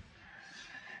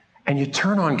 And you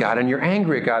turn on God and you're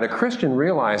angry at God. A Christian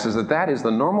realizes that is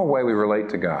the normal way we relate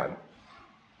to God.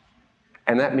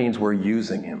 And that means we're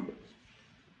using him.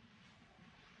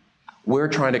 We're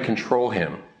trying to control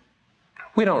him.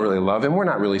 We don't really love him. We're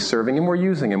not really serving him. We're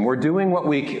using him. We're doing what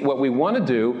we want to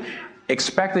do,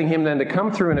 expecting him then to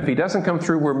come through. And if he doesn't come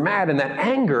through, we're mad. And that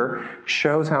anger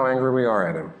shows how angry we are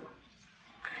at him.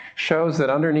 Shows that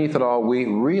underneath it all, we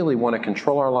really want to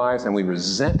control our lives and we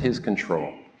resent his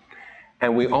control.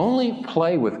 And we only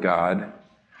play with God,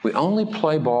 we only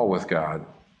play ball with God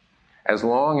as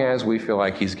long as we feel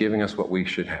like he's giving us what we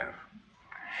should have.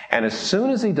 And as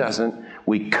soon as he doesn't,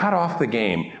 we cut off the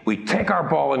game. We take our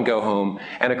ball and go home.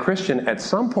 And a Christian, at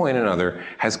some point or another,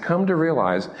 has come to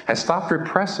realize, has stopped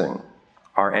repressing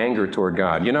our anger toward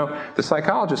God. The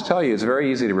psychologists tell you it's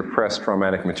very easy to repress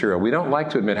traumatic material. We don't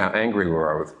like to admit how angry we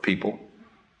are with people.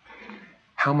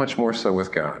 How much more so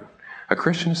with God? A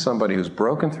Christian is somebody who's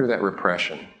broken through that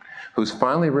repression, who's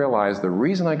finally realized the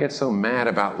reason I get so mad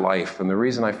about life and the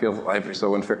reason I feel life is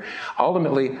so unfair,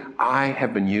 ultimately, I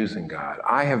have been using God.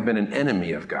 I have been an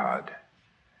enemy of God.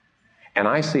 And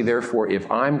I see, therefore, if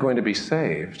I'm going to be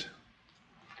saved,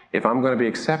 if I'm going to be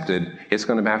accepted, it's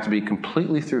going to have to be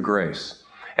completely through grace.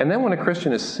 And then when a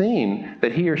Christian has seen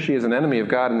that he or she is an enemy of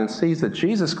God and then sees that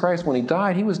Jesus Christ, when he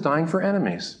died, he was dying for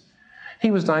enemies. He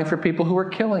was dying for people who were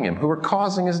killing him, who were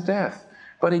causing his death.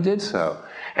 But he did so.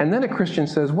 And then a Christian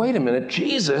says, wait a minute,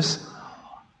 Jesus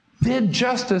did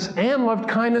justice and loved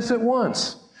kindness at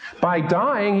once. By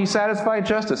dying, he satisfied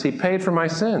justice. He paid for my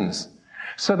sins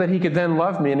so that he could then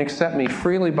love me and accept me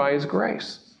freely by his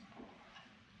grace.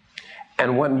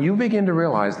 And when you begin to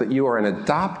realize that you are an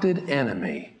adopted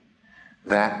enemy,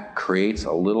 that creates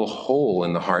a little hole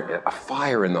in the heart, a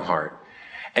fire in the heart.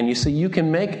 And you see,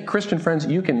 Christian friends,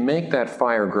 you can make that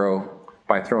fire grow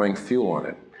by throwing fuel on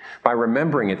it. by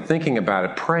remembering it, thinking about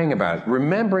it, praying about it,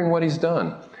 remembering what he's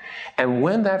done. And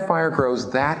when that fire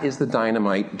grows, that is the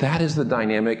dynamite, that is the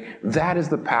dynamic, that is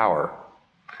the power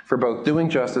for both doing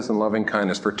justice and loving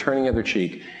kindness, for turning the other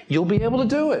cheek. You'll be able to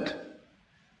do it.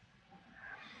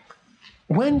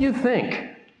 When you think,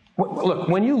 look,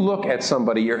 when you look at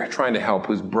somebody you're trying to help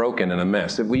who's broken and a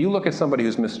mess, when you look at somebody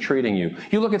who's mistreating you,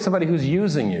 you look at somebody who's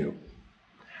using you,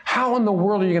 how in the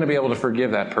world are you going to be able to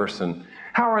forgive that person?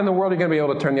 How in the world are you going to be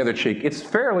able to turn the other cheek? It's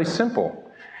fairly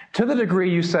simple. To the degree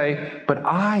you say, but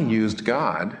I used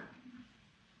God,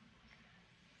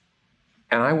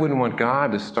 and I wouldn't want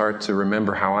God to start to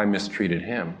remember how I mistreated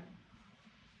him.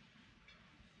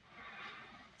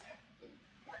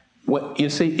 You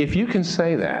see, if you can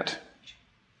say that,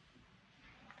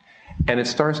 and it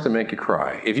starts to make you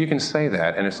cry, if you can say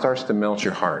that and it starts to melt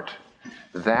your heart,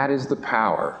 that is the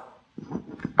power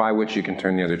by which you can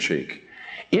turn the other cheek.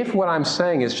 If what I'm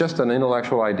saying is just an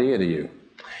intellectual idea to you,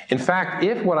 in fact,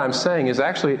 if what I'm saying is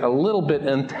actually a little bit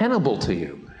untenable to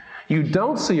you, you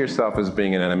don't see yourself as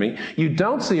being an enemy, you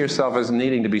don't see yourself as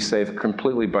needing to be saved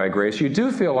completely by grace, you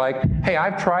do feel like, hey,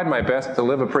 I've tried my best to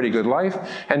live a pretty good life,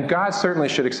 and God certainly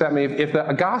should accept me. If the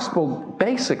gospel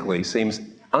basically seems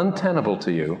untenable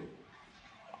to you,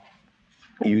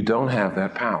 you don't have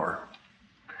that power.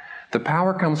 The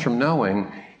power comes from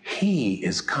knowing he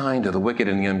is kind to the wicked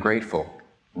and the ungrateful,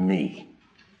 me.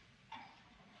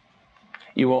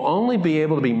 You will only be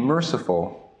able to be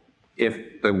merciful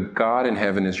if the God in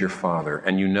heaven is your Father,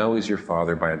 and you know he's your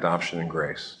Father by adoption and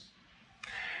grace.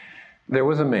 There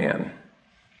was a man,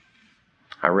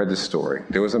 I read this story,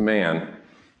 there was a man,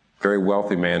 very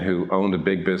wealthy man who owned a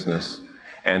big business,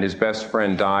 and his best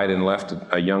friend died and left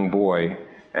a young boy,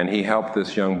 and he helped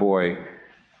this young boy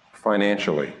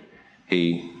financially.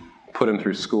 He put him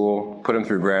through school, put him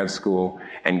through grad school,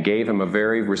 and gave him a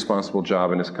very responsible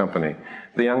job in his company.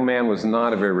 The young man was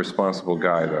not a very responsible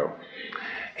guy, though.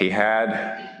 He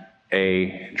had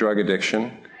a drug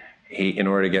addiction. In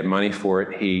order to get money for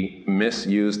it, he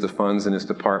misused the funds in his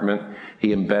department.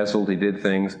 He embezzled, he did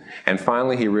things. And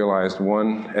finally he realized,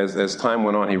 as time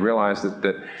went on, he realized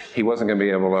that he wasn't going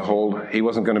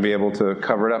to be able to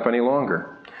cover it up any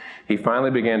longer. He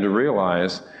finally began to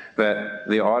realize that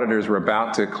the auditors were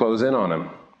about to close in on him,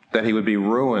 that he would be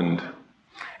ruined.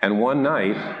 And one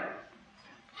night,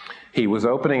 he was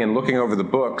opening and looking over the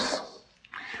books,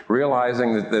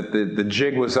 realizing that the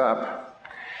jig was up,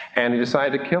 and he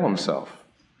decided to kill himself.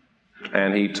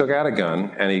 And he took out a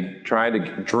gun, and he tried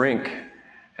to drink,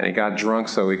 and he got drunk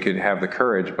so he could have the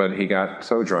courage, but he got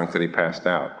so drunk that he passed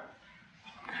out.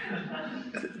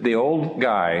 The old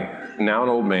guy, now an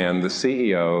old man, the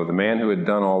CEO, the man who had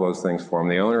done all those things for him,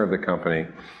 the owner of the company,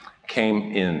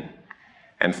 came in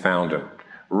and found him,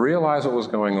 realized what was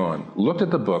going on, looked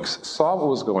at the books, saw what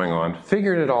was going on,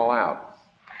 figured it all out,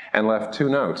 and left 2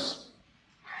 notes.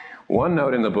 One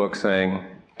note in the book saying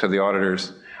to the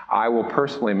auditors, I will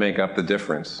personally make up the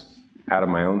difference out of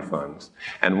my own funds.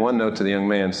 And one note to the young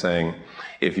man saying,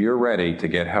 if you're ready to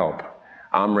get help,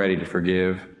 I'm ready to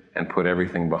forgive and put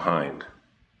everything behind.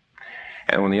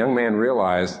 And when the young man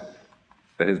realized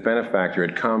that his benefactor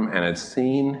had come and had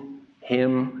seen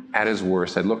him at his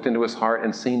worst, had looked into his heart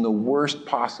and seen the worst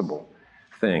possible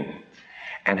thing,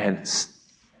 and had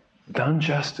done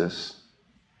justice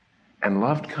and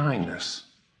loved kindness,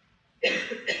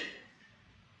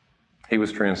 he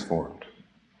was transformed.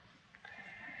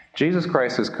 Jesus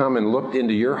Christ has come and looked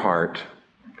into your heart,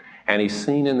 and he's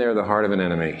seen in there the heart of an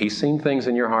enemy. He's seen things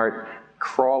in your heart,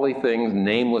 crawly things,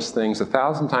 nameless things,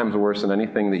 1,000 times worse than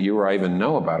anything that you or I even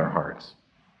know about our hearts.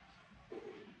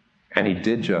 And he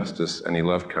did justice, and he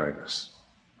loved kindness,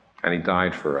 and he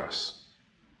died for us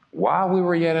while we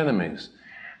were yet enemies.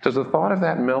 Does the thought of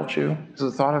that melt you?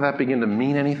 Does the thought of that begin to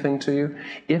mean anything to you?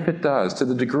 If it does, to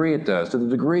the degree it does, to the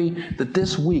degree that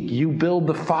this week you build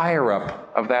the fire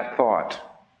up of that thought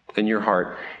in your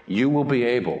heart, you will be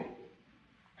able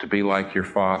to be like your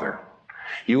Father.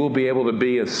 You will be able to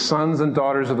be as sons and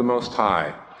daughters of the Most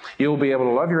High. You will be able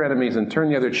to love your enemies and turn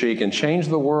the other cheek and change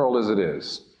the world as it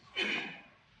is.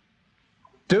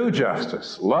 Do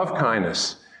justice, love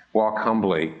kindness, walk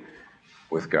humbly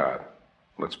with God.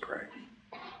 Let's pray.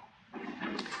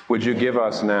 Would you give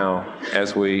us now,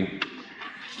 as we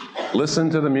listen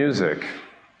to the music,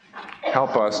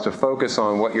 help us to focus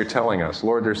on what you're telling us.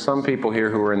 Lord, there's some people here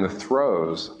who are in the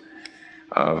throes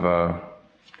of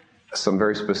some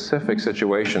very specific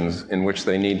situations in which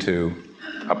they need to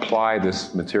apply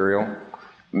this material.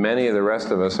 Many of the rest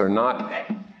of us are not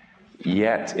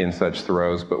yet in such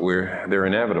throes, but they're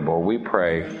inevitable. We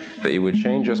pray that you would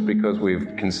change us because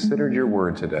we've considered your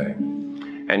word today,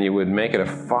 and you would make it a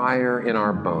fire in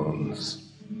our bones,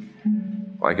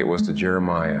 like it was to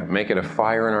Jeremiah. Make it a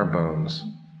fire in our bones.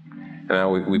 And now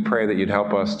we pray that you'd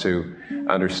help us to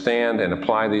understand and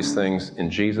apply these things in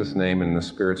Jesus' name and in the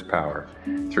Spirit's power.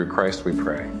 Through Christ we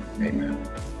pray. Amen.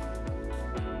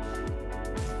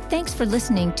 Thanks for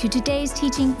listening to today's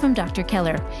teaching from Dr.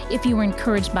 Keller. If you were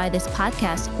encouraged by this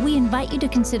podcast, we invite you to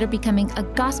consider becoming a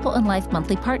Gospel in Life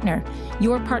monthly partner.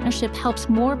 Your partnership helps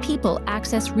more people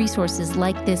access resources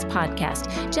like this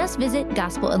podcast. Just visit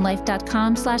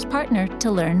gospelinlife.com/partner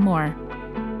to learn more.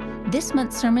 This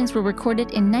month's sermons were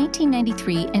recorded in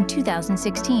 1993 and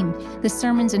 2016. The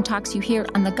sermons and talks you hear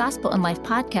on the Gospel in Life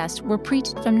podcast were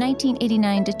preached from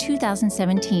 1989 to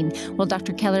 2017, while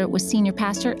Dr. Keller was senior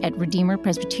pastor at Redeemer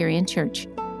Presbyterian Church.